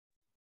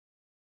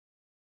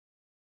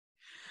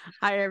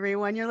Hi,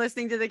 everyone. You're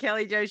listening to The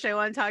Kelly Joe Show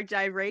on Talk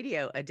Jive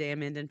Radio, a Dan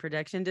Minden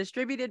production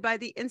distributed by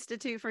the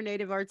Institute for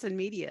Native Arts and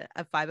Media,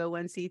 a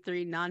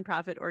 501c3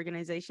 nonprofit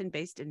organization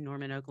based in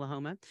Norman,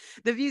 Oklahoma.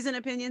 The views and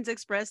opinions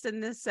expressed in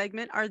this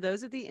segment are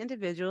those of the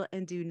individual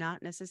and do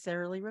not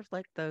necessarily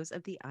reflect those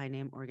of the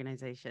INAM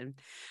organization.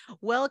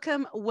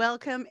 Welcome,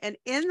 welcome. And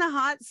in the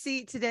hot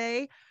seat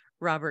today,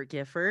 Robert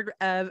Gifford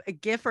of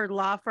Gifford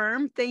Law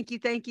Firm. Thank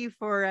you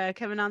for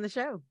coming on the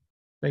show.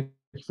 Thank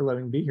you for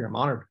letting me be here. I'm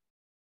honored.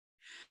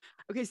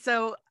 Okay,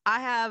 so I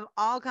have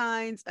all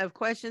kinds of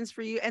questions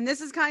for you. And this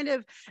is kind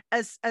of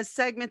a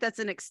segment that's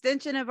an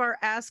extension of our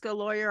Ask a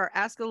Lawyer. Our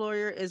Ask a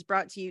Lawyer is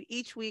brought to you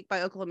each week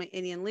by Oklahoma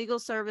Indian Legal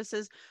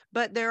Services.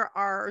 But there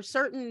are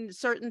certain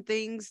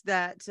things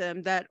that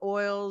that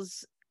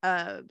OILS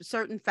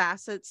certain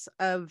facets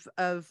of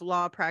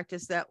law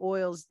practice that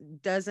OILS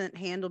doesn't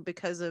handle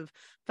because of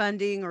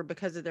funding or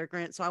because of their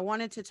grant. So I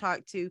wanted to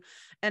talk to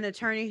an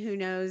attorney who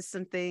knows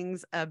some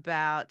things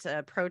about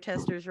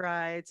protesters'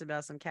 rights,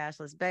 about some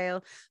cashless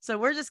bail. So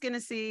we're just going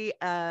to see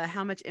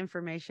how much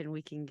information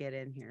we can get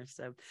in here.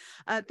 So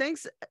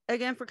thanks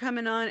again for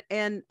coming on.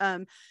 And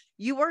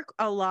you work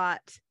a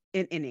lot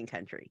in Indian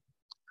country.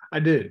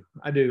 I do.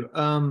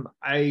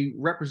 I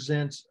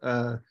represent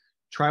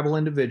tribal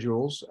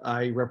individuals.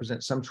 I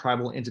represent some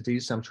tribal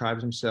entities, some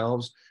tribes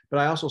themselves, but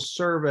I also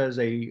serve as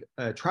a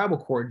tribal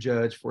court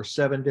judge for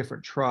 7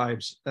 different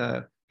tribes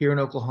here in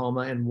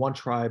Oklahoma and 1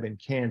 tribe in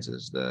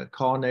Kansas, the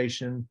Kaw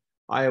Nation,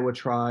 Iowa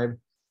tribe,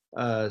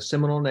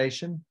 Seminole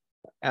Nation,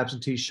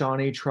 absentee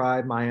Shawnee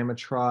tribe, Miami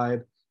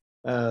tribe.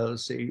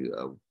 Let's see,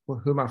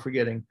 who am I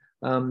forgetting?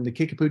 The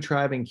Kickapoo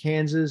tribe in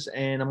Kansas,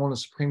 and I'm on the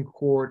Supreme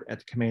Court at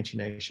the Comanche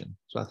Nation.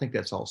 So I think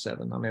that's all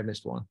 7. I may have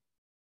missed one.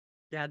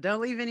 Yeah,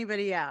 don't leave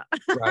anybody out.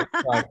 Right.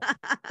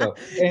 So,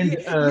 and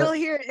you'll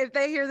hear, if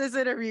they hear this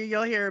interview,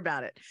 you'll hear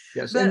about it.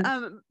 Yes, but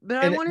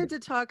I wanted to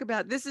talk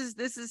about this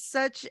is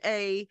such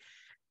a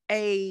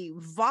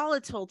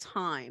volatile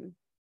time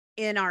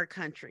in our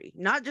country,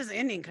 not just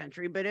Indian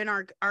country, but in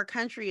our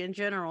country in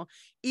general.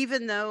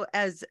 Even though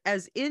as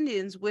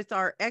Indians, with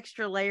our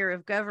extra layer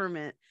of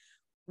government,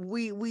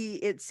 we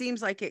it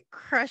seems like it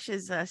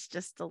crushes us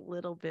just a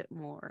little bit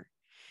more.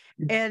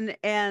 And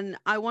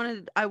I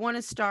want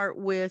to start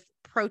with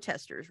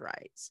protesters'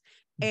 rights.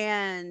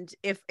 And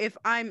if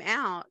I'm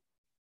out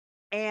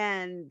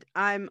and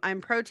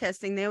I'm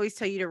protesting, they always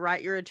tell you to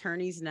write your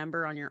attorney's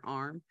number on your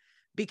arm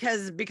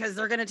because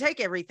they're going to take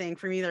everything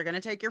from you. They're going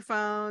to take your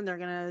phone. They're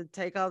going to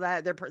take all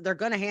that. They're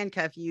going to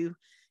handcuff you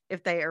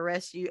if they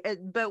arrest you.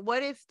 But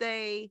what if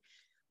they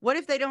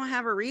don't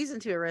have a reason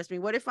to arrest me?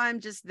 What if I'm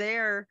just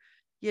there,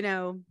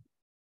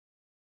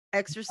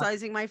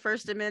 exercising my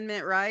First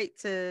Amendment right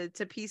to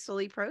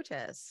peacefully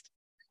protest?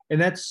 And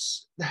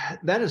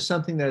that is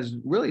something that is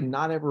really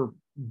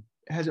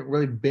hasn't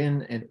really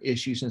been an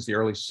issue since the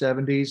early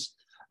 70s,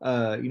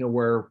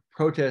 where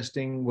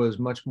protesting was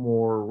much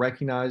more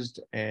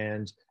recognized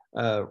and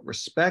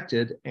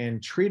respected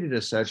and treated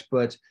as such.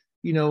 But,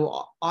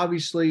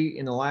 obviously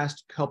in the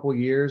last couple of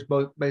years,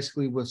 both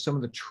basically with some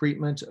of the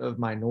treatment of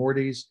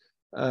minorities,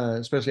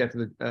 especially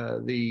after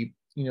the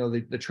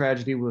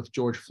tragedy with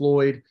George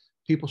Floyd,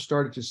 people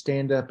started to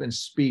stand up and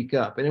speak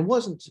up. And it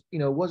wasn't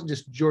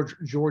just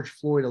George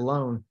Floyd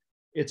alone.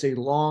 It's a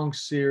long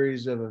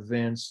series of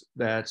events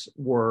that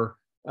were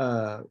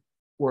where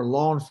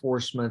law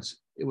enforcement,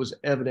 it was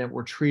evident,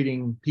 were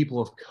treating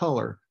people of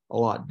color a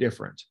lot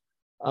different.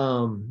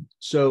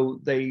 So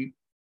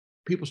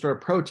people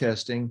started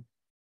protesting,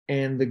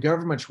 and the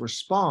government's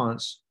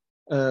response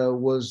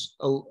was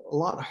a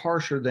lot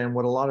harsher than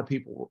what a lot of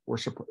people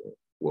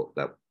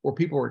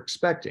were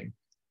expecting.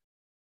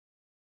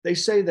 They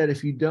say that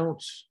if you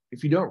don't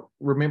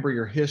remember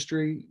your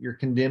history, you're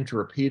condemned to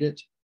repeat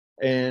it.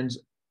 And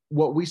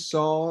what we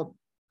saw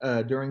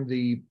during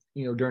the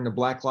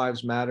Black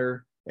Lives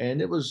Matter,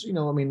 and it was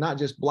not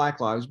just Black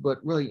lives,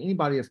 but really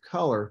anybody of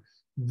color,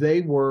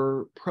 they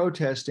were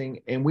protesting,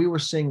 and we were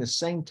seeing the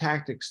same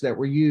tactics that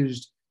were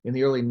used in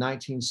the early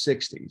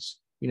 1960s.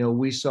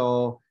 We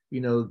saw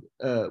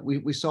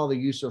we saw the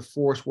use of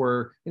force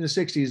where in the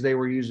 60s they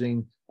were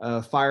using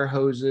fire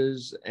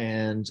hoses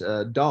and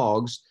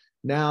dogs.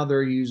 Now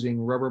they're using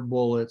rubber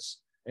bullets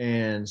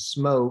and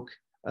smoke,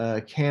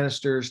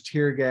 canisters,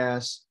 tear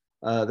gas.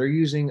 They're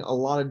using a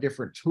lot of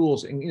different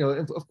tools.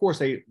 And, of course,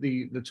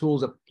 the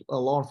tools that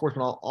law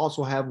enforcement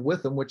also have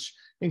with them, which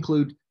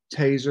include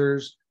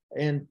tasers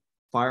and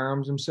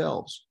firearms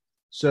themselves.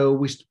 So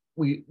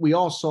we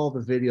all saw the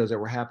videos that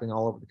were happening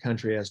all over the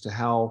country as to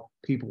how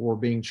people were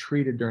being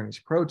treated during these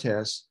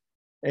protests.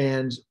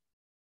 And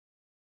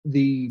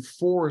the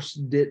force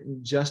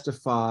didn't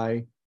justify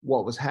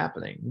what was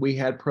happening. We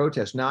had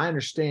protests. Now I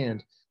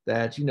understand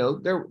that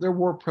there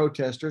were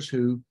protesters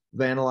who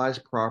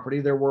vandalized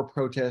property. There were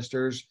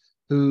protesters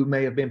who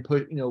may have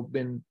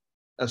been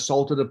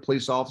assaulted a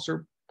police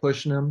officer,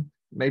 pushing them,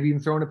 maybe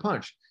even throwing a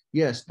punch.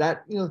 Yes,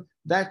 that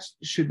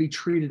should be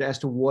treated as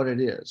to what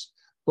it is.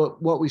 But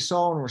what we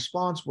saw in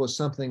response was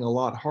something a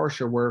lot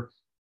harsher, where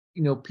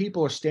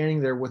people are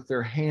standing there with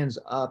their hands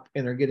up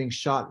and they're getting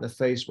shot in the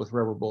face with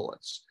rubber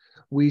bullets.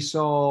 We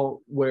saw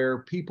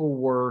where people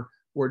were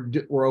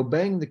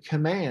obeying the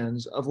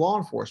commands of law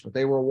enforcement.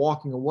 They were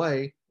walking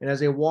away, and as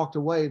they walked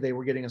away, they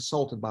were getting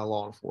assaulted by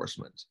law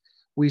enforcement.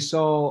 We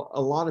saw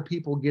a lot of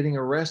people getting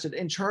arrested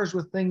and charged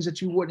with things that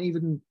you wouldn't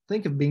even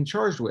think of being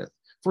charged with.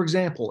 For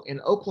example,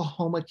 in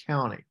Oklahoma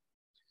County,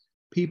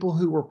 people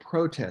who were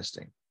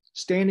protesting,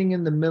 standing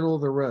in the middle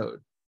of the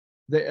road,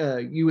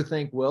 you would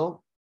think,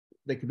 well,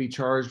 they could be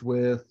charged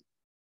with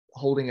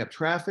holding up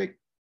traffic,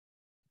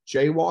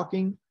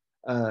 jaywalking,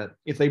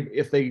 if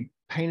they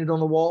painted on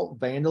the wall,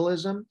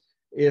 vandalism.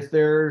 If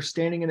they're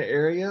standing in an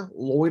area,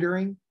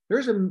 loitering.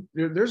 There's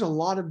a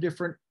lot of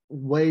different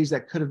ways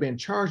that could have been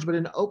charged, but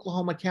in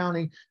Oklahoma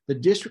County, the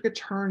district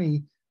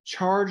attorney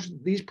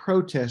charged these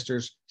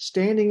protesters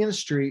standing in the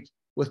street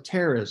with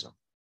terrorism,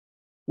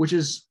 which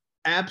is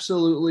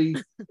absolutely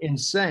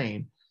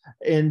insane.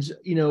 And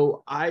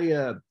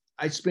I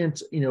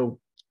spent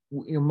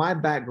my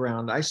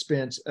background. I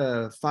spent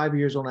 5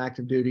 years on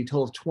active duty,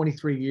 total of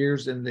 23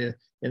 years in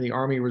the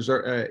Army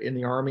Reserve in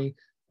the Army.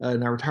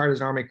 And I retired as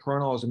an Army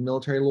colonel. I was a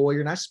military lawyer,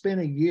 and I spent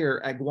a year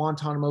at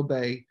Guantanamo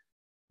Bay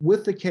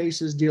with the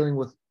cases dealing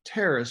with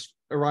terrorists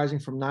arising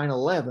from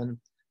 9/11.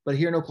 But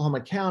here in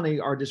Oklahoma County,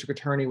 our district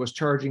attorney was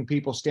charging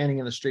people standing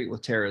in the street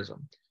with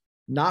terrorism,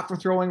 not for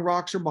throwing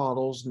rocks or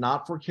bottles,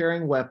 not for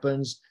carrying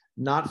weapons,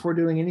 not for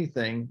doing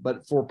anything,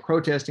 but for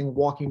protesting,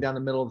 walking down the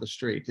middle of the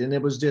street. And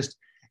it was just,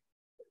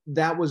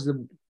 that was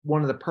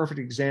one of the perfect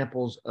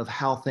examples of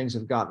how things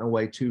have gotten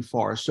away too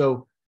far.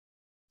 So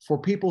for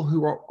people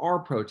who are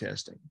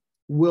protesting,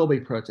 will be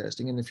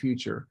protesting in the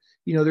future,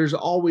 there's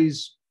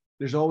always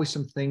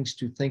some things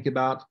to think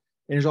about.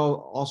 And there's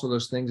also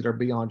those things that are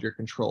beyond your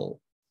control.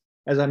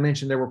 As I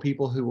mentioned, there were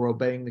people who were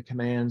obeying the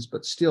commands,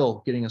 but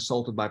still getting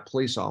assaulted by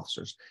police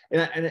officers.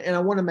 And I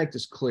want to make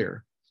this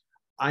clear.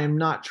 I am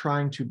not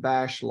trying to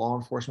bash law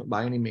enforcement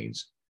by any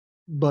means,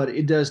 but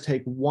it does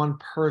take one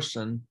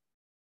person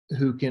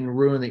who can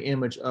ruin the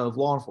image of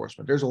law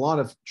enforcement. There's a lot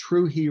of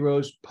true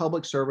heroes,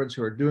 public servants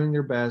who are doing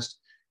their best,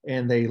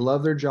 and they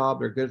love their job,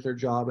 they're good at their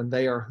job, and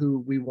they are who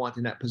we want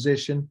in that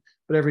position.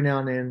 But every now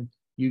and then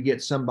you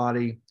get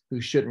somebody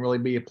who shouldn't really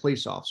be a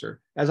police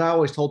officer. As I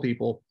always told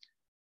people,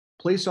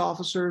 police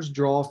officers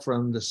draw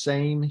from the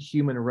same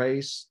human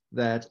race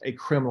that a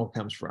criminal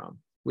comes from.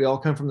 We all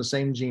come from the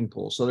same gene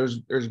pool. So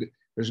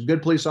there's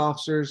good police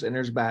officers and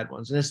there's bad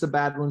ones. And it's the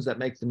bad ones that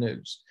make the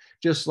news.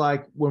 Just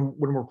like when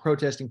we're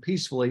protesting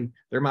peacefully,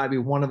 there might be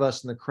one of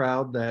us in the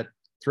crowd that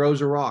throws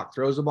a rock,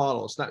 throws a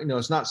bottle. It's not,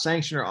 it's not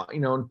sanctioned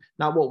or,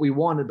 not what we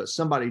wanted, but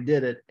somebody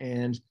did it,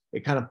 and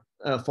it kind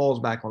of falls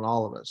back on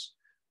all of us.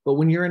 But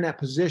when you're in that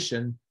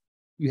position,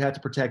 you have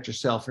to protect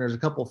yourself. And there's a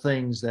couple of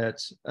things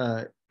that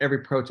every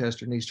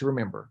protester needs to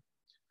remember.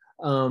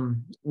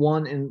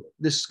 One, and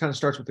this kind of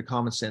starts with the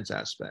common sense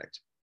aspect.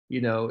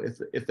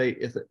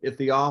 If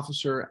the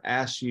officer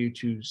asks you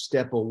to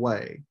step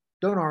away,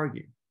 don't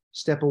argue.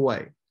 Step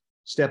away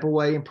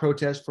and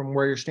protest from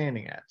where you're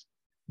standing at.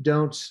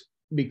 Don't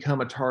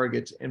become a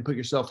target and put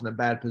yourself in a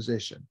bad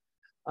position.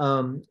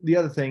 The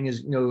other thing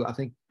is, I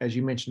think, as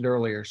you mentioned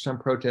earlier, some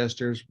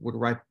protesters would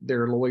write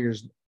their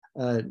lawyer's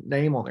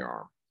name on their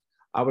arm.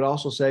 I would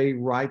also say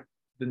write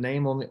the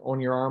name on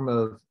your arm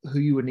of who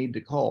you would need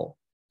to call.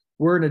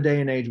 We're in a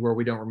day and age where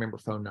we don't remember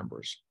phone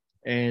numbers.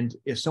 And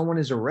if someone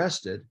is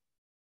arrested,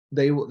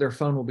 their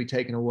phone will be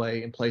taken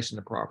away and placed in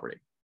the property.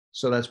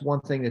 So that's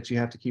one thing that you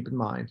have to keep in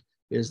mind,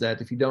 is that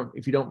if you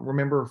don't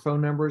remember phone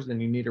numbers, then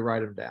you need to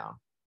write them down.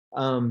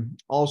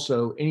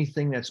 Also,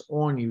 anything that's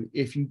on you,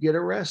 if you get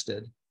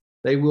arrested,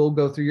 they will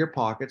go through your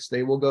pockets.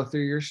 They will go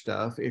through your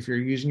stuff. If you're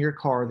using your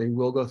car, they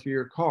will go through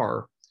your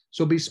car.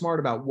 So be smart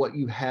about what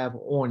you have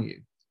on you.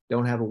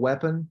 Don't have a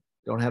weapon.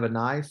 Don't have a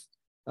knife.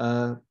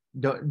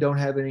 Don't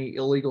have any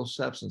illegal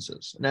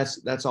substances. And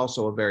that's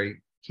also a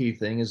very key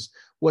thing. Is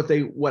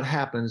what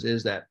happens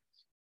is that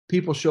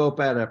people show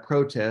up at a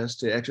protest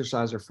to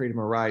exercise their freedom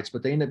of rights,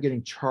 but they end up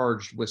getting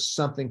charged with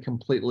something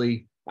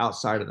completely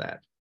outside of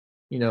that.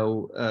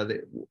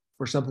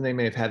 For something they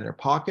may have had in their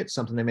pocket,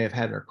 something they may have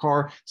had in their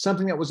car,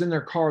 something that was in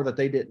their car that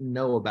they didn't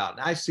know about.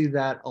 And I see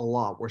that a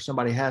lot, where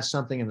somebody has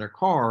something in their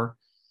car,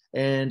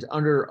 and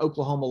under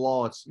Oklahoma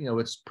law,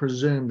 it's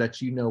presumed that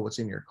what's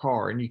in your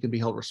car, and you can be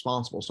held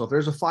responsible. So if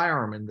there's a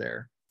firearm in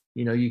there,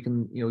 you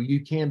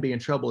can be in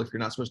trouble if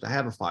you're not supposed to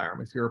have a firearm.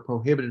 If you're a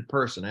prohibited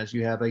person, as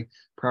you have a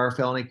prior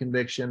felony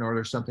conviction, or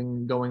there's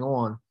something going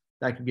on,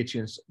 that could get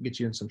you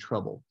in some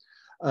trouble.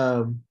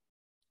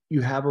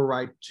 You have a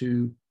right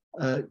to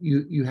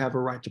you have a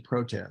right to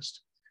protest.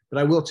 But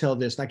I will tell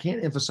this, and I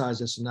can't emphasize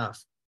this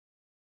enough.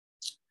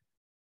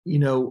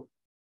 You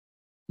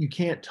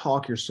can't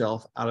talk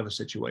yourself out of a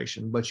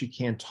situation, but you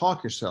can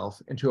talk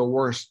yourself into a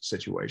worse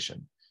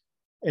situation.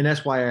 And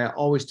that's why I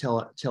always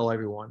tell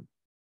everyone,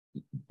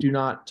 do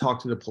not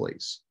talk to the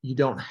police. You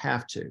don't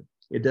have to.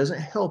 It doesn't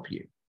help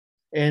you.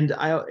 And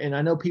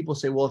I know people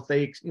say, well,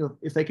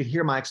 if they could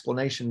hear my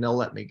explanation, they'll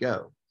let me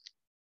go.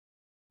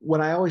 What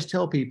I always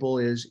tell people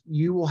is,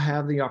 you will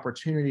have the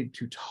opportunity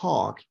to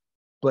talk,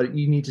 but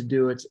you need to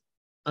do it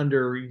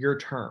under your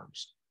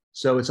terms.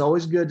 So it's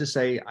always good to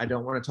say, I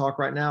don't want to talk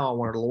right now. I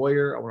want a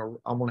lawyer.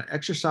 I want to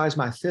exercise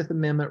my Fifth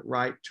Amendment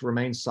right to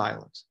remain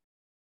silent.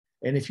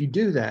 And if you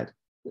do that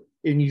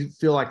and you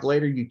feel like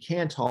later you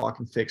can talk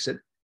and fix it,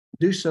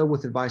 do so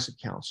with advice of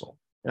counsel.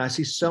 And I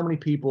see so many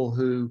people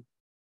who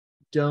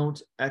don't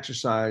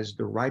exercise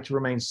the right to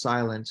remain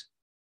silent,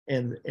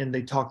 and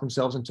they talk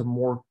themselves into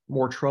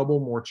more trouble,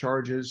 more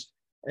charges,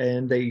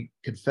 and they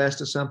confess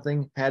to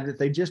something. Had if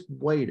they just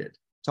waited,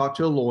 talk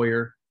to a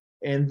lawyer,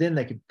 and then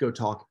they could go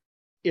talk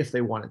if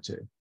they wanted to.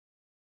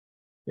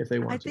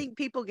 I think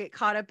people get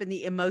caught up in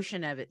the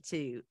emotion of it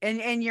too.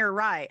 And you're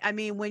right. I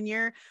mean, when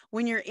you're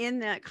in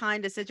that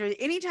kind of situation,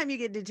 anytime you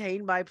get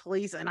detained by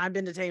police, and I've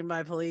been detained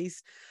by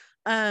police,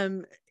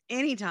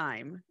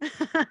 anytime.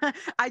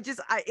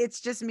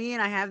 It's just me,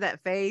 and I have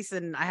that face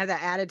and I have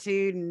that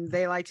attitude, and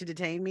they like to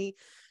detain me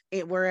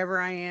wherever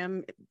I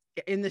am,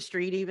 in the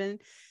street even.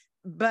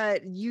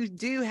 But you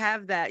do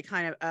have that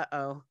kind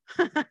of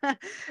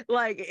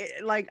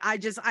like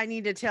I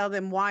need to tell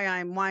them why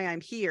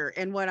I'm here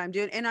and what I'm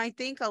doing. And I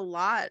think a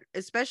lot,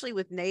 especially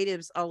with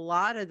natives, a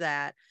lot of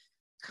that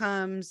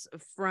comes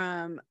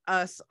from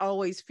us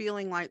always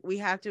feeling like we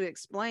have to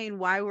explain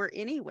why we're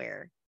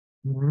anywhere.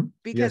 Mm-hmm.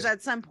 Because Yes.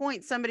 at some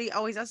point somebody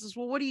always asks us,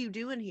 well, what are you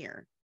doing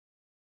here?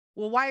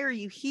 Well, why are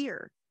you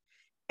here?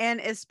 And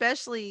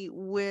especially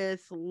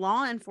with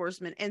law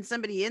enforcement and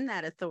somebody in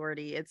that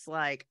authority, it's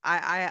like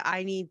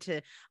I need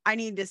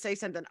to say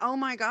something. Oh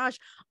my gosh,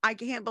 I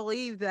can't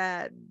believe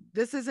that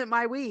this isn't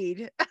my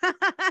weed.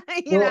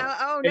 Well,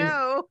 Oh and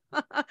no.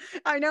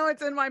 I know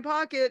it's in my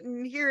pocket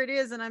and here it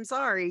is and I'm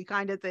sorry,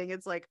 kind of thing.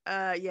 It's like,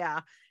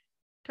 yeah,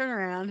 turn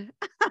around.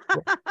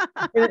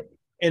 and,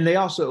 and they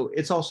also,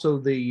 it's also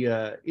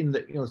the in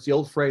the, it's the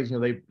old phrase,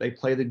 they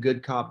play the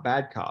good cop,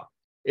 bad cop.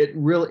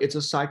 It's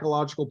a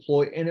psychological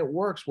ploy, and it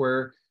works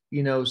where,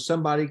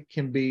 somebody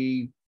can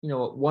be,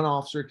 one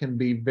officer can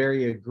be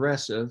very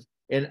aggressive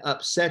and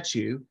upset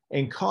you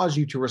and cause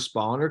you to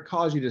respond or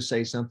cause you to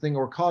say something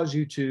or cause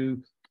you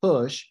to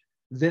push.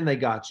 Then they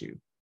got you.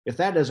 If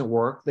that doesn't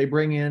work, they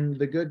bring in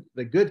the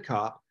good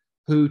cop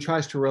who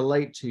tries to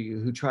relate to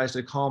you, who tries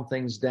to calm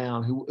things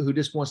down, who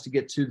just wants to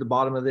get to the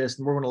bottom of this,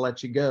 and we're going to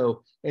let you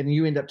go. And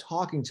you end up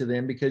talking to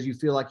them because you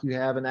feel like you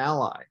have an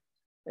ally.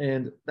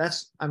 And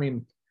that's, I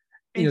mean,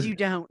 And you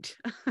don't.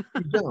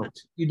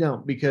 you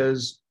don't,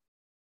 because,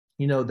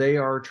 they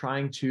are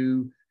trying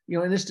to,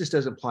 and this just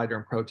doesn't apply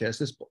during protests.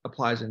 This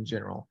applies in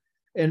general.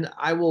 And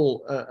I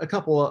will, a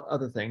couple of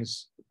other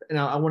things, and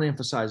I want to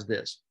emphasize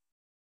this.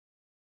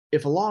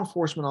 If a law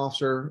enforcement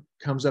officer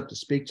comes up to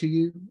speak to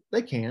you,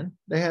 they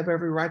have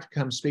every right to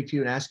come speak to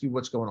you and ask you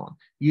what's going on.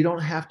 You don't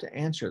have to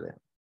answer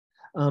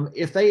them.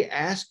 If they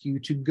ask you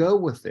to go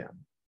with them,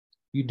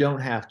 you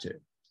don't have to.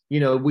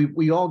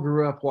 We all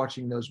grew up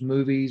watching those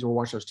movies or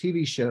watch those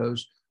TV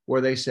shows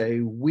where they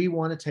say, we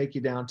want to take you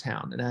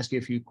downtown and ask you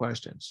a few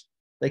questions.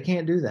 They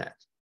can't do that.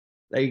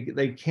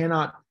 They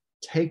cannot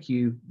take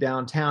you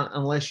downtown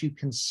unless you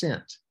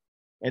consent.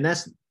 And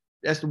that's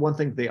the one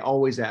thing they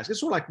always ask. It's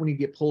sort of like when you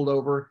get pulled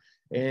over,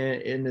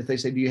 and if they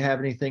say, do you have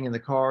anything in the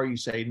car? You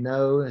say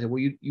no. And say, well,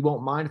 you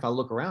won't mind if I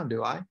look around,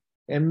 do I?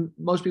 And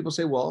most people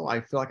say, well,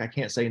 I feel like I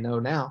can't say no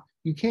now.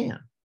 You can.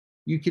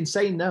 You can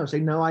say no. Say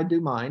no, I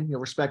do mind,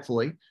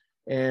 respectfully.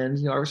 And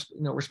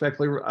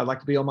respectfully, I'd like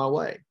to be on my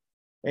way.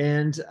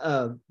 And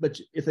but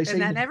if they say,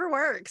 and that never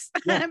works,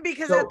 yeah,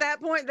 because so, at that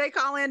point they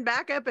call in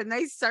backup and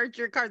they search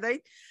your car.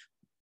 They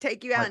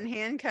take you out in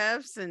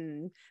handcuffs,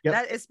 and yep.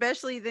 that,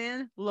 especially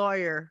then,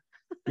 lawyer.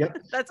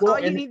 Yep. That's all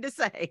you need to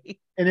say.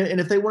 And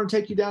if they want to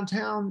take you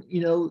downtown,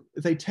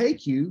 if they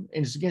take you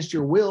and it's against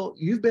your will,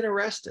 you've been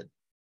arrested.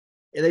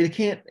 And they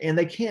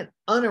can't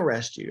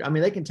unarrest you. I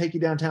mean, they can take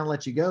you downtown and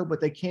let you go, but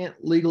they can't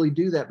legally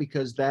do that,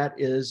 because that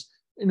is,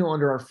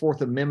 under our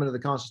Fourth Amendment of the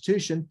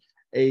Constitution,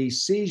 a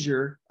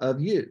seizure of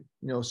you,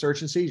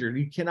 search and seizure.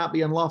 You cannot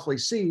be unlawfully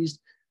seized.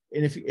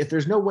 And if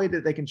there's no way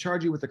that they can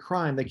charge you with a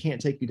crime, they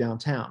can't take you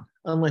downtown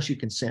unless you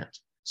consent.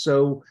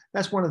 So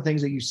that's one of the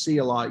things that you see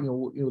a lot.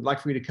 Would like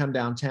for you to come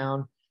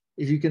downtown.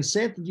 If you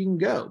consent, you can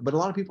go. But a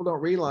lot of people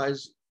don't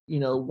realize,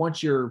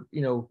 once you're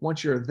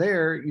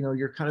there,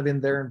 you're kind of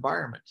in their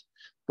environment.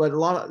 But a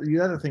lot of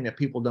the other thing that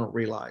people don't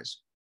realize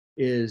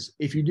is,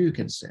 if you do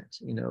consent,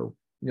 do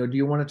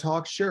you want to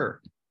talk? Sure.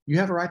 You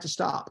have a right to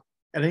stop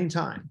at any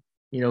time.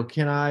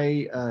 Can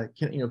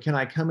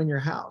I come in your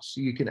house?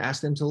 You can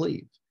ask them to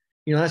leave.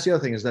 That's the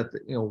other thing, is that,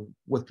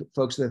 with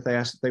folks that they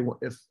ask,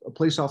 if a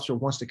police officer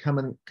wants to come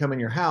in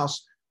your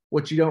house,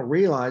 what you don't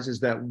realize is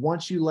that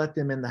once you let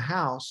them in the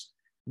house,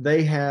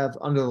 they have,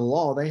 under the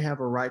law, they have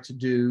a right to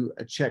do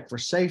a check for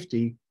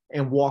safety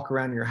and walk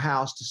around your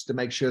house just to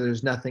make sure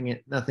there's nothing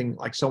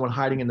like someone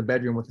hiding in the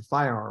bedroom with a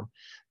firearm.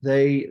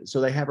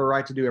 So they have a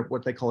right to do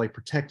what they call a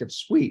protective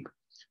sweep.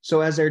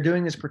 So as they're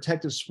doing this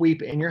protective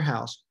sweep in your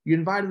house, you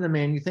invited them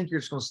in, you think you're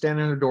just going to stand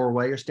in a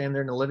doorway or stand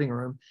there in the living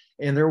room,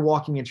 and they're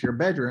walking into your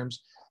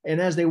bedrooms. And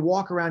as they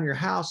walk around your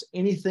house,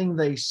 anything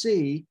they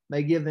see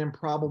may give them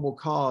probable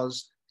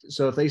cause.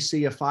 So if they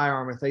see a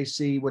firearm, if they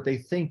see what they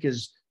think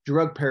is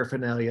drug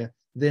paraphernalia,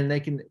 then they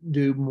can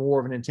do more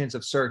of an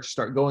intensive search,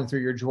 start going through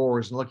your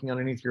drawers and looking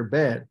underneath your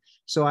bed.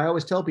 So I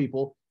always tell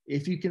people,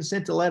 if you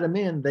consent to let them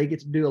in, they get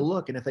to do a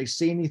look. And if they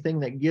see anything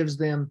that gives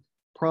them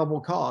probable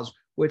cause,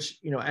 which,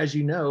 as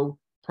you know,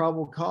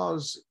 probable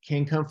cause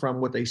can come from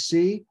what they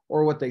see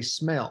or what they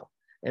smell.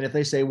 And if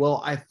they say,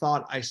 well, I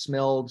thought I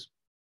smelled,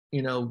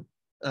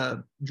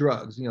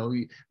 drugs,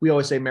 we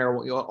always say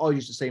marijuana, all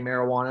used to say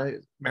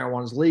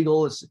marijuana is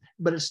legal,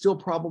 but it's still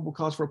probable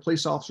cause for a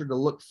police officer to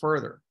look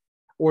further.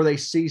 Or they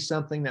see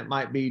something that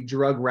might be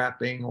drug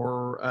wrapping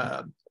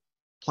or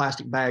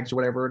plastic bags or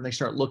whatever, and they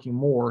start looking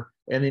more,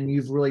 and then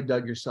you've really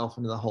dug yourself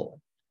into the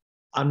hole.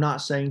 I'm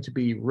not saying to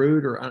be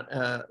rude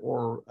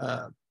or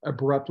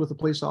abrupt with a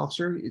police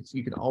officer.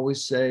 You can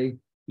always say,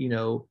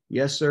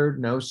 yes, sir,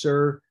 no,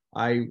 sir.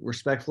 I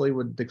respectfully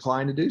would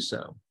decline to do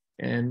so,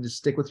 and just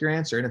stick with your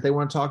answer. And if they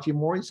want to talk to you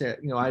more, you say,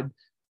 I'd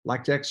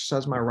like to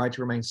exercise my right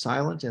to remain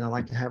silent, and I'd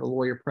like to have a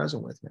lawyer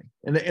present with me.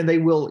 And they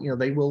will,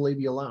 they will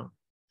leave you alone.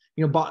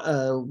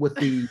 With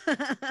the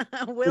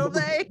will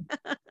they?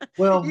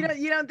 Well,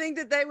 you don't think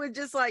that they would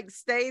just like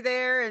stay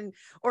there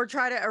or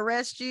try to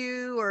arrest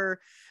you or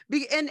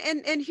be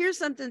and here's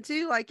something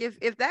too, like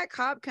if that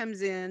cop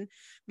comes in,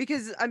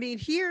 because I mean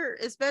here,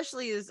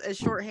 especially as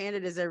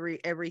shorthanded as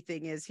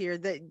everything is here,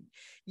 that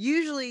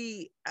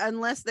usually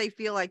unless they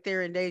feel like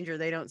they're in danger,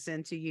 they don't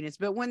send 2 units.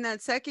 But when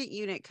that second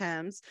unit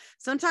comes,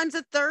 sometimes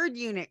a third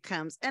unit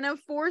comes and a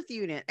fourth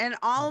unit, and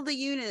all the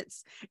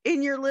units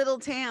in your little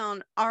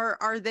town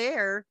are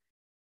there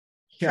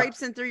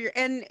traipsing through your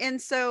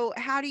and so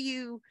how do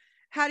you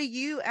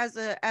as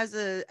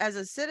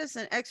a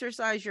citizen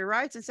exercise your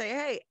rights and say,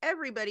 hey,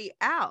 everybody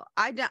out,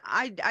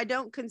 I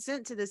don't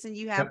consent to this and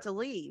you have to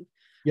leave?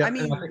 I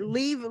mean,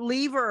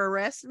 leave or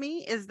arrest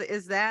me. Is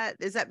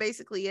that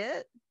basically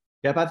it?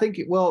 Yep, I think,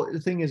 well, the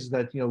thing is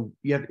that,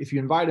 if you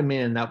invite them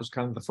in, that was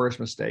kind of the first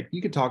mistake.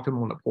 You could talk to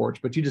them on the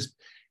porch, but you just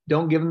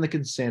don't give them the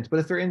consent. But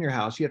if they're in your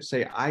house, you have to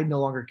say, I no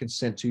longer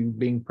consent to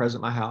being present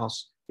in my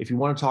house. If you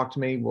want to talk to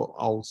me, well,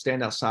 I'll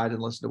stand outside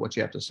and listen to what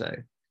you have to say.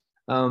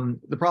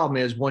 The problem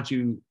is once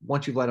you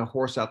let a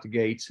horse out the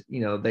gate,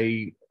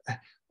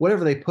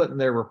 whatever they put in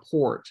their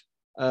report,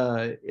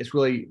 it's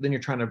really, then you're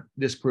trying to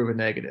disprove a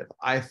negative.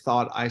 I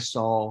thought I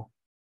saw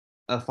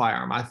a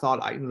firearm. I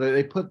thought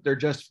they put their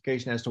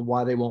justification as to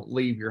why they won't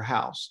leave your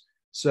house.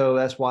 So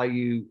that's why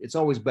it's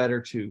always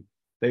better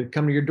they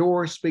come to your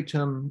door, speak to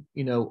them,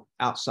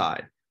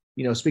 outside,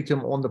 speak to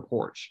them on the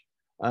porch.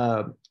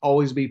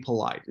 Always be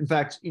polite. In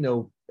fact,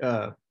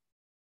 if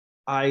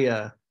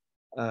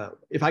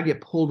I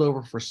get pulled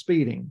over for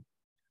speeding,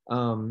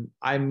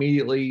 I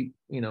immediately,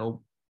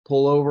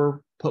 pull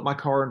over, put my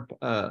car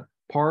in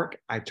park,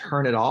 I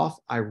turn it off,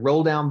 I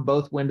roll down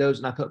both windows,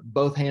 and I put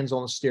both hands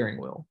on the steering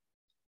wheel.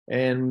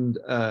 And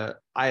I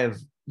have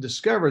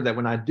discovered that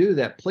when I do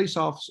that, police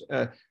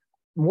officer,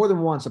 more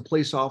than once, a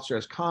police officer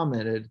has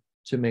commented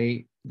to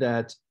me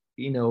that,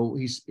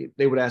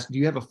 they would ask, do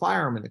you have a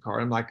firearm in the car?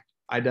 I'm like,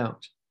 I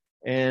don't.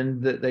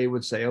 And they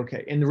would say,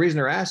 okay. And the reason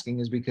they're asking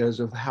is because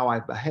of how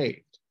I've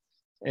behaved.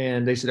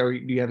 And they said, do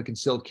you have a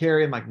concealed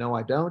carry? I'm like, no,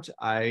 I don't.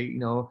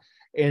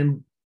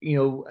 And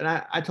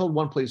I told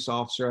one police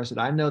officer, I said,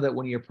 I know that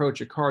when you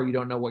approach a car, you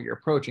don't know what you're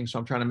approaching. So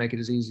I'm trying to make it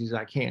as easy as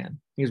I can.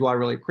 He goes, well, I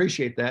really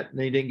appreciate that. And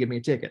they didn't give me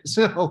a ticket.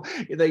 So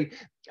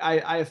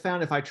I have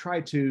found if I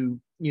try to,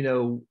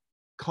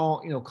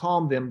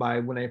 calm them by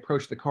when they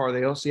approach the car,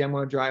 they don't see I'm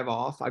going to drive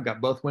off. I've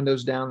got both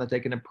windows down that they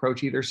can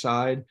approach either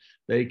side.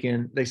 They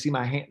see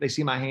my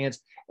hands,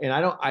 and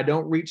I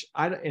don't reach.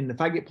 And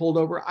if I get pulled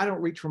over, I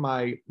don't reach for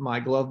my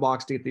glove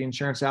box to get the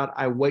insurance out.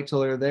 I wait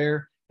till they're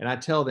there, and I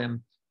tell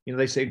them,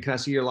 they say, can I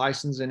see your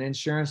license and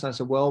insurance? And I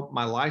said, well,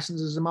 my license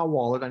is in my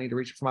wallet. I need to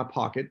reach for my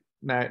pocket.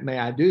 May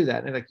I do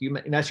that? And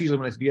and that's usually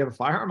when I say, do you have a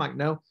firearm? I'm like,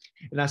 no.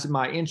 And I said,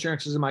 my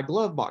insurance is in my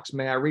glove box.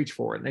 May I reach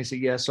for it? And they say,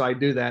 yes. So I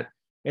do that.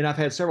 And I've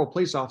had several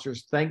police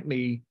officers thank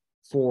me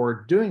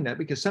for doing that,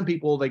 because some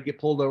people, they get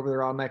pulled over,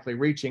 they're automatically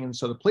reaching. And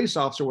so the police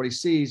officer, what he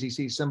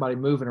sees somebody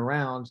moving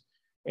around,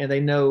 and they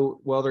know,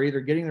 well, they're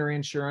either getting their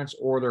insurance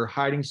or they're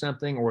hiding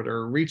something or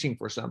they're reaching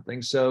for something.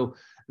 So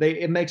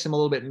it makes them a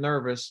little bit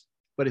nervous.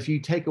 But if you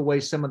take away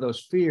some of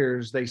those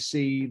fears, they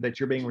see that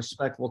you're being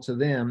respectful to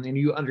them, and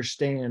you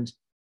understand,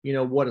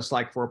 what it's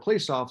like for a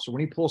police officer.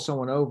 When you pull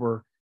someone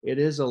over, it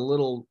is a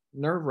little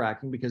nerve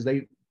wracking, because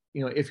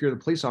if you're the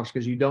police officer,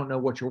 because you don't know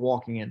what you're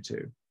walking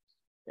into.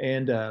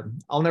 And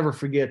I'll never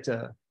forget,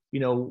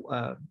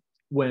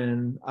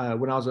 when I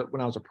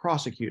was a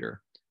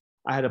prosecutor,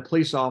 I had a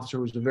police officer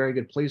who was a very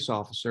good police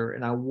officer,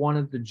 and I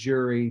wanted the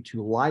jury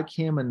to like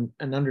him and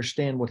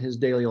understand what his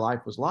daily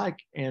life was like.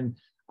 And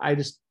I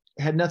just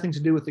had nothing to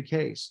do with the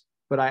case,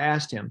 but I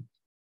asked him,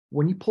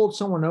 when you pulled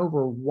someone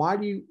over, why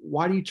do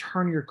you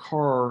turn your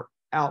car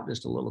out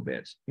just a little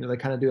bit? They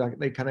kind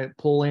of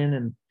pull in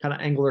and kind of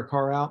angle their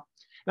car out.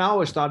 And I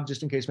always thought,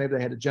 just in case maybe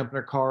they had to jump in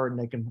their car and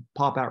they can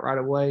pop out right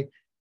away.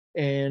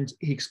 And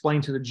he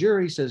explained to the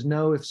jury, he says,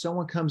 no, if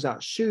someone comes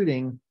out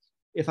shooting,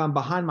 if I'm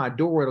behind my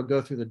door, it'll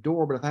go through the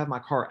door. But if I have my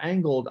car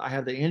angled, I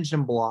have the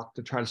engine block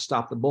to try to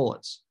stop the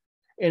bullets.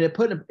 And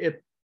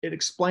it it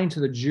explained to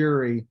the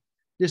jury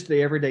just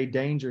the everyday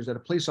dangers that a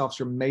police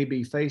officer may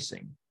be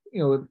facing.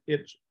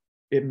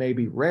 It may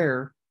be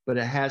rare, but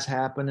it has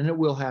happened and it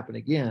will happen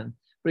again.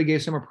 But it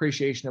gave some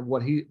appreciation of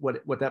what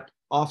that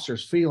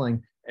officer's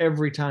feeling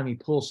every time he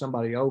pulls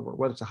somebody over,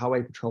 whether it's a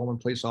highway patrolman,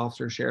 police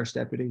officer, sheriff's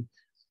deputy.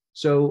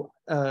 So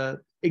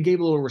it gave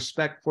a little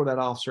respect for that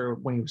officer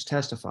when he was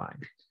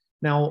testifying.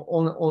 Now,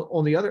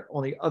 on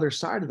the other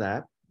side of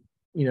that,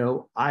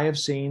 I have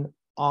seen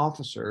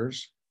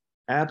officers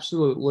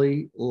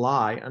absolutely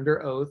lie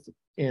under oath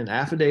in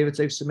affidavits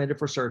they've submitted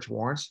for search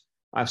warrants.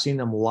 I've seen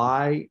them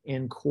lie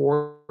in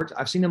court.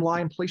 I've seen them lie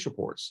in police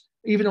reports,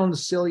 even on the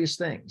silliest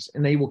things.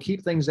 And they will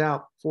keep things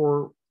out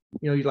for,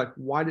 you're like,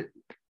 why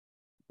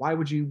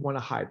would you want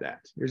to hide that?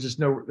 There's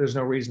no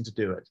reason to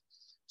do it.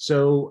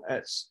 So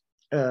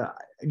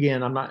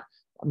again, I'm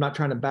not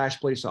trying to bash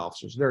police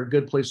officers. There are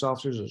good police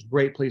officers. There's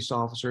great police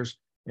officers.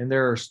 And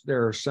there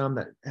are some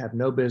that have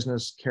no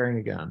business carrying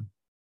a gun.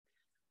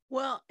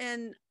 Well,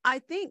 and I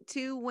think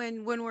too,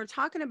 when we're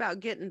talking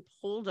about getting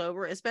pulled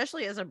over,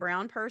 especially as a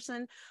brown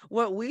person,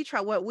 what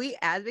we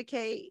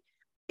advocate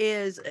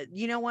is,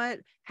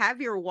 have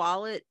your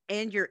wallet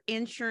and your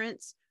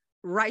insurance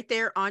right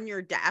there on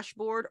your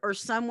dashboard or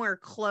somewhere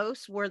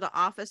close where the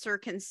officer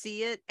can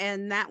see it.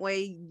 And that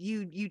way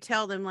you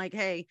tell them like,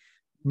 hey,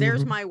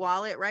 there's my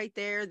wallet right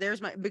there.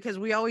 Because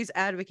we always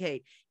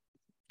advocate,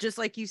 just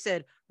like you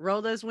said,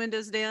 roll those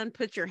windows down,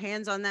 put your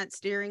hands on that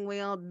steering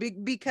wheel,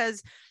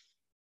 because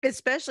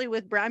especially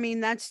with,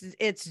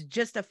 it's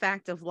just a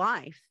fact of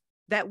life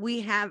that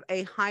we have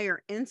a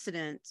higher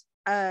incident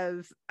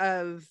of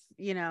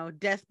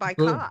death by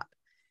cop.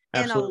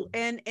 And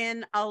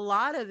a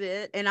lot of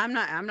it, and I'm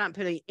not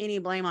putting any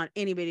blame on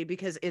anybody,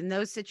 because in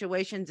those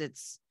situations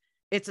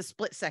it's a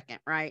split second,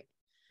 right?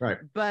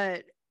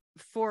 But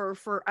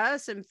for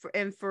us and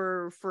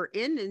for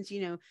Indians,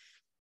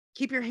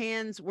 keep your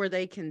hands where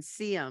they can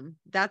see them.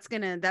 That's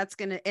gonna,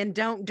 and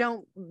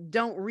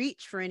don't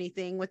reach for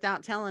anything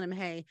without telling them,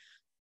 hey,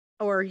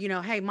 or,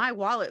 hey, my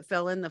wallet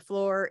fell in the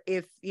floor.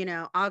 If,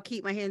 I'll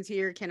keep my hands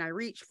here. Can I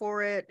reach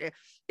for it?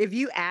 If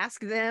you ask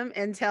them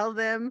and tell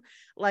them,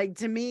 like,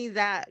 to me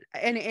that,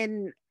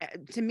 and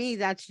to me,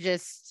 that's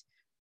just,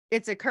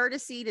 it's a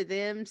courtesy to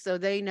them. So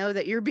they know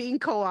that you're being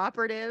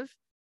cooperative.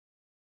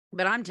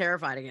 But I'm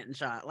terrified of getting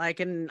shot.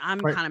 And I'm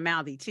kind of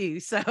mouthy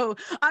too. So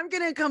I'm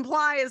going to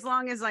comply as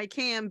long as I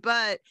can.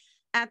 But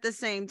at the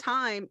same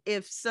time,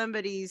 if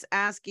somebody's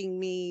asking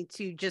me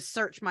to just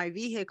search my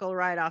vehicle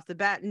right off the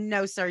bat,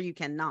 no, sir, you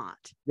cannot.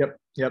 Yep.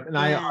 And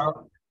I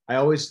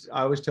always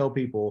tell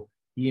people,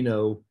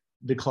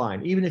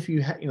 decline. Even if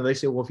they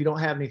say, well, if you don't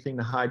have anything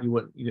to hide,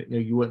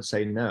 you wouldn't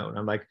say no. And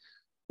I'm like,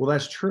 well,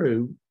 that's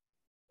true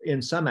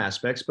in some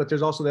aspects, but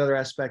there's also the other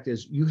aspect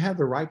is you have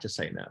the right to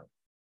say no.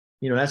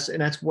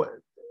 That's what,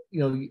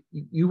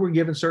 you were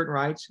given certain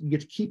rights, you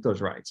get to keep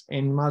those rights,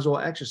 and you might as well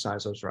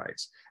exercise those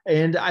rights.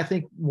 And I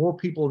think more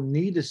people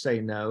need to say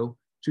no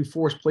to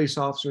force police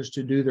officers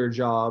to do their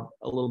job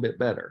a little bit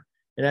better.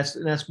 And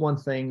that's one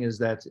thing, is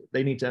that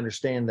they need to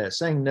understand that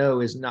saying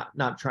no is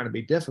not trying to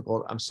be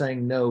difficult. I'm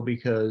saying no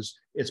because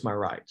it's my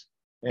right.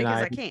 And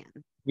because I can.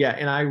 Yeah.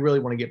 And I really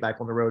want to get back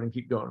on the road and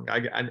keep going.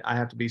 I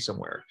have to be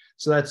somewhere.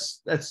 So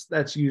that's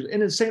usually,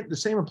 and the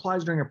same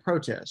applies during a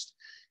protest.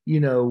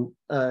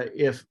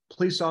 If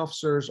police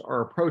officers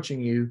are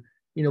approaching you,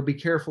 be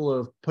careful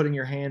of putting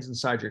your hands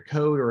inside your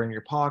coat or in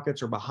your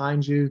pockets or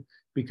behind you,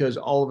 because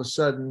all of a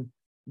sudden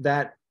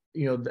that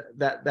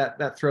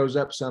throws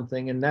up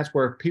something. And that's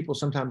where people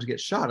sometimes get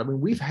shot. I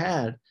mean, we've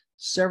had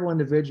several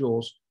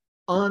individuals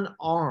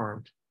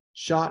unarmed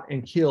shot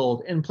and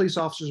killed, and police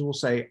officers will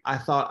say, I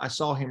thought I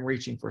saw him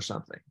reaching for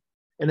something.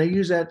 And they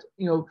use that,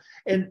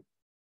 and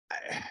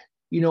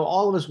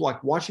all of us,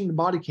 like, watching the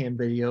body cam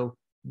video,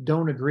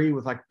 don't agree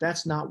with, like,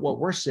 that's not what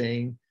we're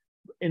seeing.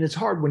 And it's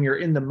hard when you're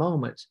in the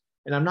moment.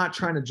 And I'm not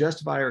trying to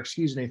justify or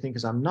excuse anything,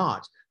 because I'm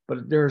not,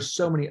 but there's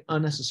so many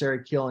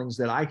unnecessary killings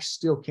that I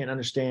still can't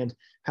understand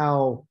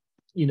how,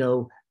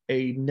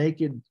 a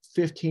naked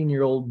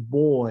 15-year-old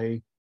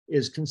boy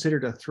is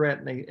considered a threat,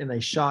 and they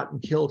shot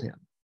and killed him.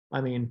 I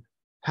mean,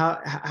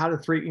 how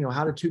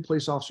did two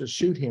police officers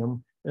shoot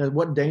him? And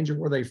what danger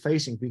were they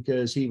facing?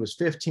 Because he was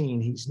 15,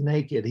 he's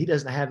naked, he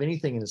doesn't have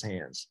anything in his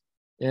hands.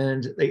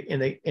 And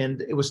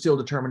it was still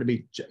determined to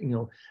be,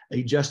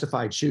 a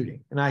justified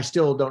shooting. And I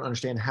still don't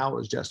understand how it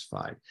was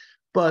justified.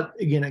 But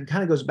again, it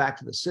kind of goes back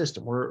to the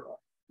system where,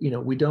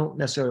 we don't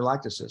necessarily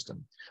like the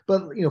system.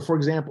 But, for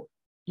example,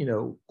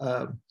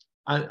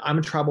 I'm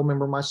a tribal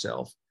member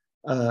myself.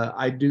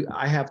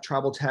 I have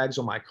tribal tags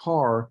on my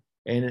car.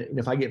 And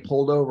if I get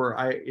pulled over,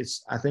 I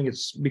think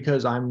it's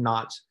because I'm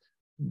not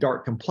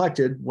dark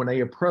complected. When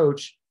they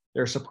approach,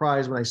 they're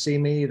surprised when they see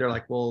me. They're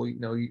like, well,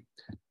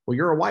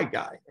 you're a white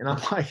guy. And I'm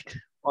like,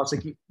 well, it's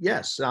like,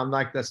 yes. I'm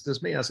like, that's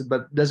just me. I said,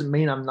 but it doesn't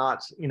mean I'm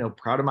not,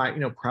 proud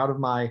of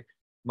my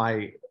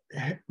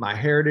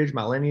heritage,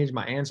 my lineage,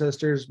 my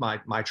ancestors,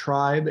 my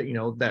tribe,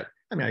 that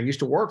I mean, I used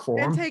to work for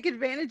and them. take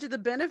advantage of the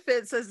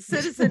benefits as a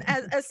citizen,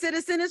 as a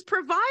citizen is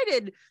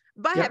provided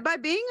by Yep. by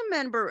being a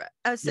member,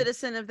 a Yep.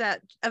 citizen of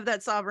that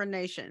sovereign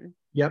nation.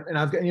 Yep. And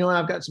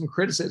I've got some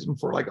criticism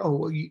for like, oh,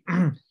 well, you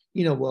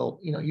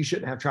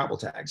shouldn't have travel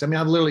tags. I mean,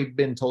 I've literally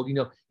been told,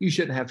 you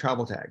shouldn't have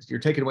travel tags. You're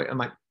taking away. I'm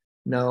like,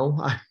 no,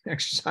 I'm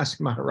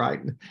exercising my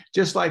right.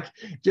 Just like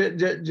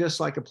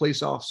a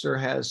police officer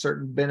has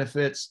certain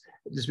benefits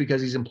just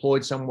because he's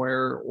employed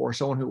somewhere, or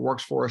someone who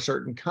works for a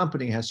certain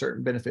company has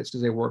certain benefits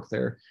because they work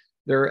there.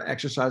 They're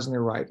exercising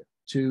their right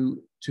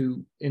to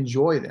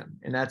enjoy them.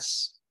 And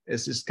it's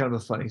just kind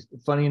of a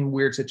funny and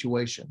weird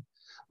situation.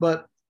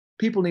 But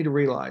people need to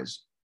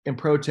realize in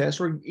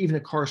protests or even a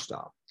car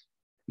stop,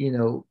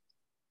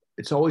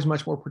 it's always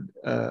much more,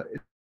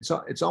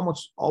 it's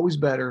almost always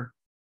better,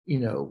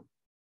 leave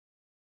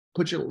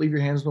your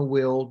hands on the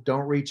wheel.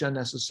 Don't reach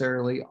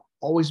unnecessarily.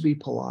 Always be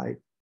polite.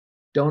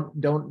 Don't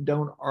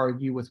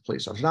argue with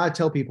police officers. And I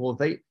tell people,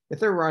 if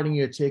they're writing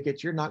you a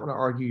ticket, you're not going to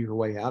argue your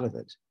way out of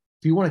it.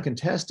 If you want to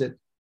contest it,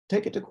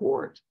 take it to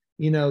court.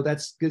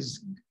 That's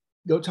because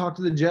go talk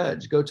to the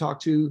judge, go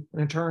talk to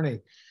an attorney,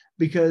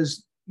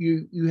 because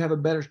you have a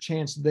better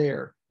chance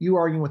there. You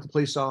arguing with the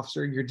police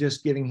officer, you're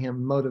just giving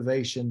him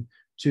motivation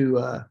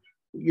to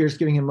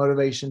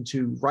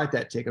write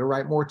that ticket or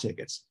write more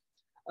tickets.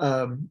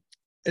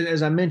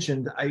 As I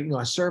mentioned,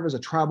 I serve as a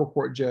tribal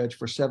court judge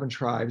for 7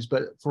 tribes,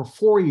 but for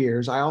 4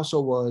 years, I also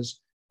was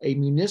a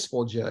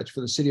municipal judge for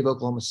the city of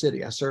Oklahoma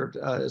City. I served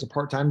as a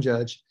part-time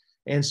judge.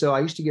 And so I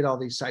used to get all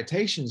these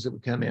citations that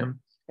would come in,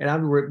 and I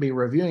would be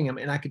reviewing them.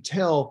 And I could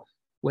tell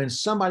when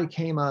somebody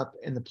came up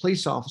and the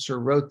police officer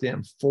wrote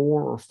them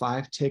 4 or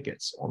 5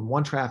 tickets on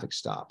one traffic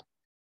stop.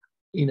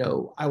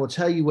 I will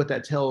tell you what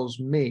that tells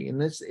me.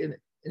 And it's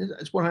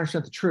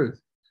 100% the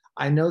truth.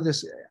 I know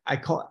this. I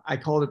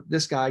called it,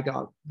 this guy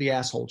got the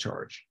asshole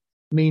charge,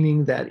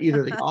 meaning that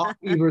either the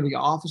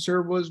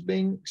officer was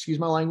being, excuse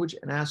my language,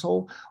 an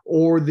asshole,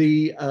 or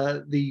the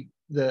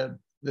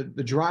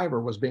driver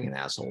was being an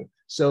asshole.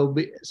 So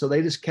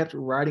they just kept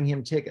writing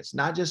him tickets,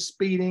 not just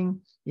speeding,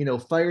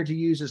 failure to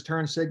use his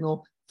turn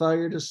signal,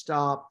 failure to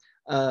stop.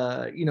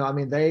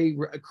 They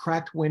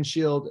cracked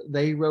windshield.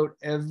 They wrote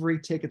every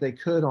ticket they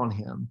could on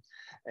him.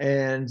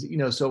 And,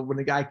 so when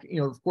the guy,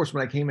 of course,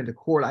 when I came into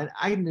court,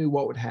 I knew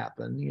what would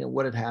happen,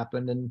 what had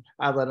happened, and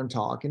I let him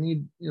talk. And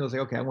he, was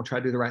like, okay, I'm going to try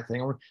to do the right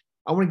thing.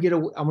 I want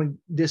to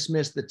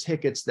dismiss the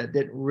tickets that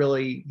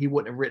he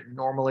wouldn't have written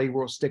normally.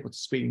 We'll stick with the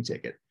speeding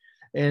ticket.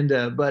 And,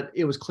 but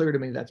it was clear to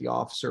me that the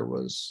officer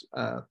was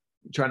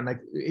trying to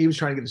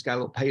give this guy a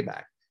little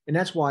payback. And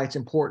that's why it's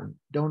important.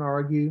 Don't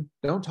argue,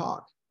 don't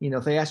talk.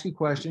 If they ask you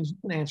questions, you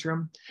can answer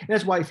them. And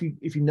that's why if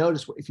you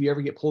notice, if you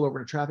ever get pulled over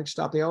in a traffic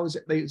stop,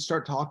 they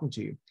start talking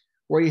to you.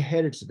 Where are you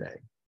headed today?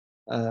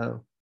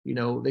 How's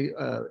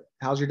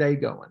your day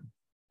going?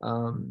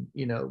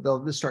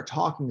 They'll just start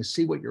talking to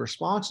see what your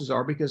responses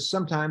are, because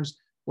sometimes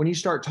when you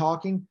start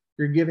talking,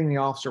 you're giving the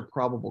officer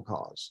probable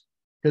cause.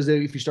 Because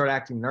if you start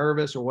acting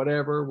nervous or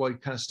whatever, you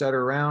kind of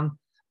stutter around,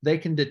 they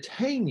can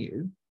detain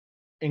you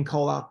and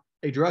call out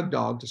a drug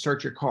dog to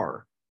search your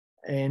car.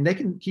 And they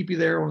can keep you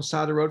there on the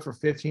side of the road for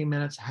 15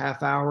 minutes,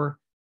 half hour.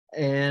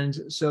 And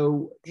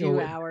so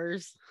 2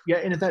 hours. Yeah.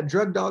 And if that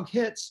drug dog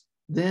hits,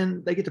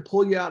 then they get to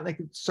pull you out and they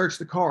can search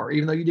the car.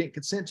 Even though you didn't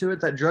consent to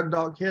it, that drug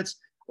dog hits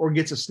or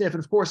gets a sniff.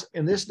 And of course,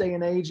 in this day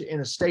and age,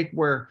 in a state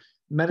where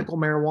medical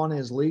marijuana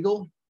is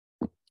legal,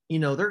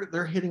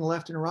 they're hitting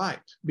left and right,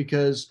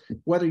 because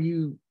whether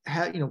you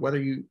have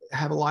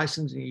a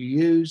license and you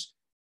use,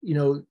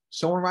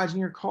 someone rides in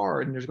your car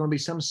and there's going to be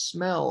some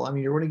smell. I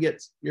mean, you're going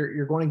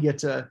to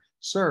get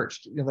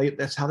searched.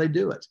 That's how they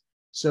do it.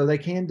 So they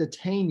can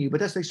detain you,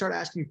 but they start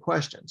asking you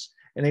questions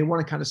and they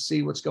want to kind of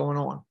see what's going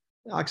on.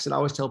 Like I said, I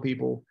always tell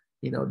people,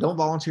 don't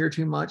volunteer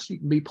too much. You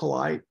can be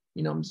polite.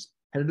 Just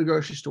head to the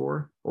grocery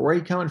store, or where are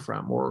you coming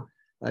from, or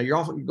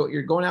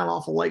you're going out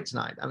awful late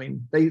tonight. I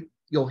mean,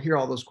 you'll hear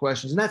all those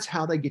questions, and that's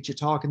how they get you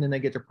talking. Then they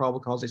get their probable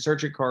cause. They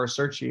search your car,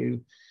 search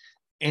you,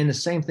 and the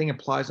same thing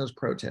applies in those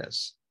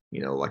protests.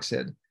 Like I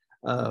said,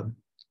 but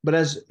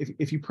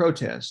if you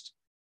protest,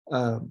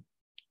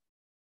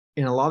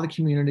 in a lot of the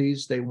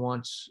communities, they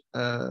want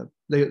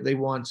they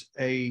want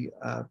a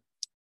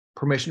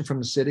permission from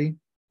the city,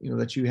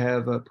 that you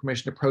have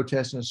permission to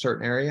protest in a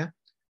certain area.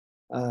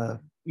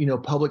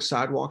 Public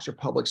sidewalks are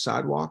public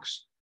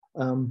sidewalks,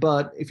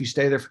 but if you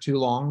stay there for too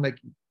long, they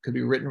could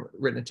be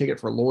written a ticket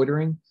for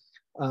loitering.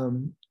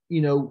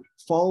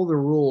 Follow the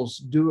rules,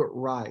 do it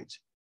right,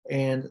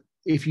 and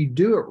if you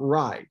do it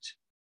right,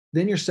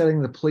 then you're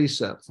setting the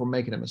police up for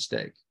making a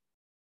mistake,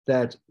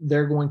 that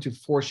they're going to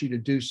force you to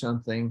do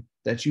something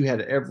that you had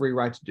every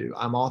right to do.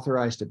 I'm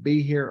authorized to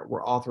be here.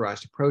 We're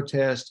authorized to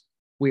protest.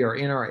 We are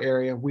in our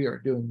area. We are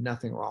doing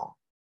nothing wrong.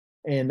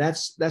 And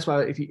that's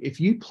why if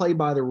you play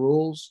by the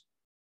rules,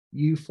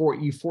 you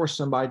force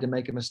somebody to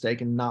make a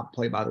mistake and not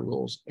play by the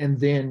rules, and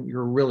then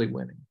you're really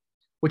winning.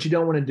 What you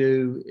don't want to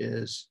do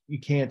is, you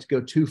can't go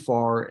too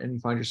far and you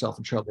find yourself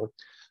in trouble.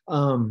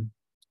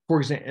 for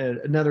example,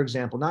 another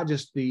example, not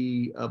just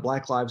the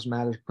Black Lives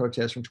Matter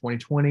protests from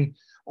 2020,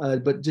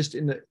 but just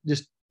in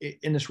this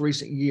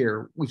recent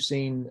year, we've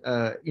seen,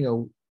 about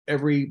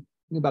every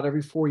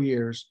 4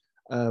 years,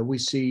 we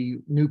see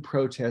new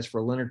protests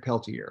for Leonard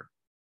Peltier.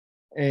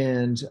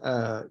 And,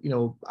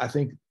 I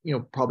think,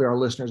 probably our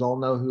listeners all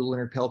know who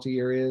Leonard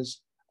Peltier is.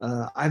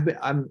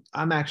 I'm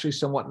actually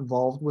somewhat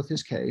involved with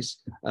his case.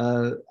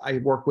 I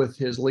work with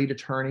his lead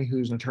attorney,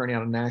 who's an attorney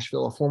out of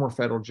Nashville, a former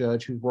federal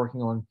judge who's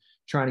working on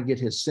trying to get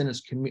his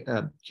sentence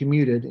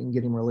commuted and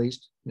get him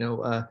released.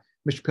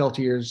 Mr.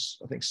 Peltier's,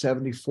 I think,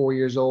 74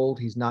 years old.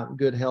 He's not in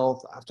good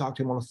health. I've talked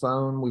to him on the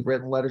phone. We've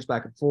written letters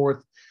back and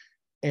forth,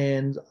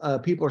 and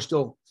people are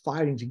still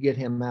fighting to get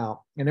him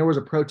out. And there was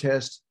a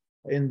protest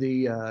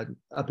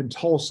up in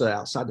Tulsa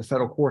outside the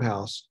federal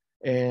courthouse,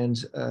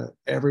 and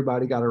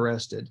everybody got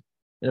arrested.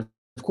 And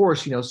of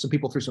course, some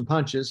people threw some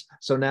punches.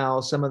 So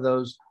now some of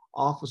those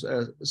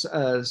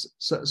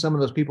some of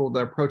those people that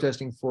are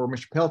protesting for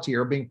Mr.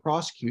 Peltier are being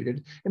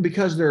prosecuted, and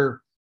because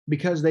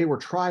they were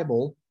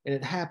tribal, and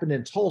it happened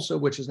in Tulsa,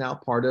 which is now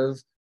part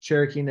of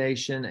Cherokee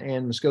Nation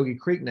and Muskogee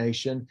Creek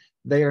Nation,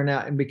 they are now,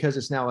 and because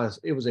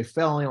it was a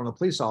felony on a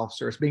police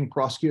officer, it's being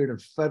prosecuted in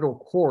federal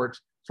court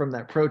from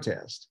that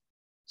protest.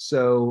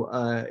 So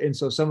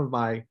so some of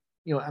my,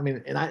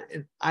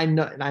 I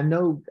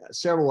know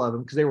several of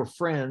them because they were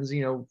friends,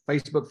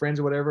 Facebook friends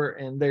or whatever,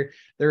 and they're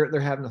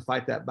having to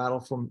fight that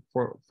battle from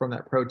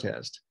that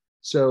protest.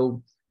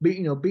 So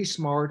be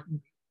smart.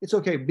 It's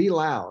okay. Be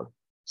loud.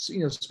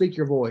 Speak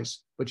your voice,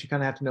 but you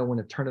kind of have to know when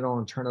to turn it on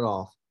and turn it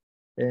off.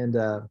 And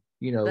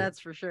that's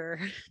for sure.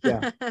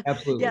 Yeah,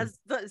 absolutely. Yes,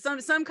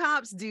 some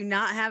cops do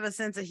not have a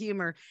sense of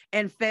humor,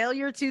 and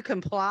failure to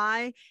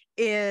comply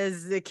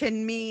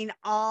can mean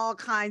all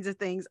kinds of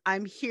things.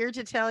 I'm here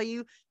to tell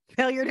you,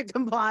 failure to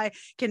comply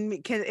can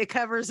it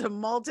covers a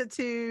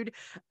multitude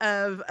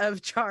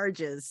of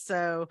charges.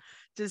 So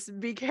just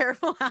be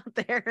careful out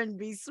there and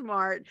be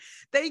smart.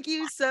 Thank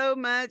you so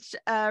much,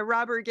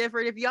 Robert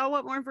Gifford. If y'all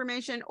want more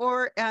information,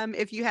 or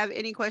if you have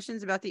any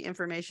questions about the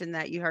information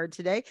that you heard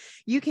today,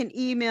 you can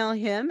email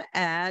him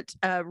at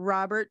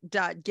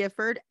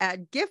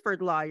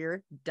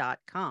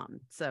robert.gifford@giffordlawyer.com.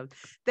 So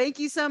thank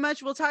you so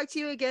much. We'll talk to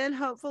you again,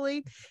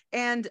 hopefully,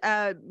 and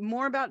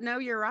more about Know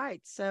Your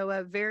Rights.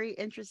 So very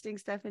interesting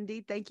stuff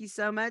indeed. Thank you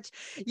so much.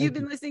 You've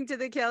been listening to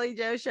the Kelly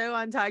Jo Show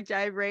on Talk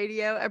Jive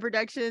Radio, a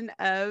production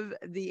of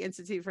the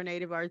Institute for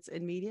Native Arts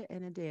and Media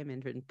and a Damn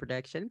Infant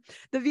production.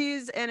 The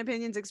views and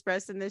opinions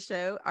expressed in this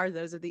show are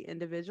those of the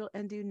individual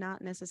and do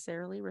not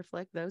necessarily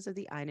reflect those of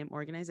the INEM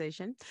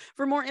organization.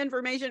 For more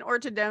information or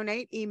to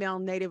donate, email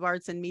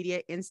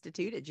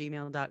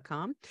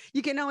nativeartsandmediainstitute@gmail.com.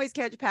 You can always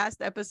catch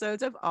past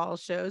episodes of all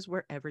shows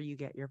wherever you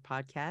get your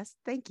podcasts.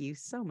 Thank you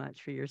so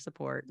much for your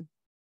support.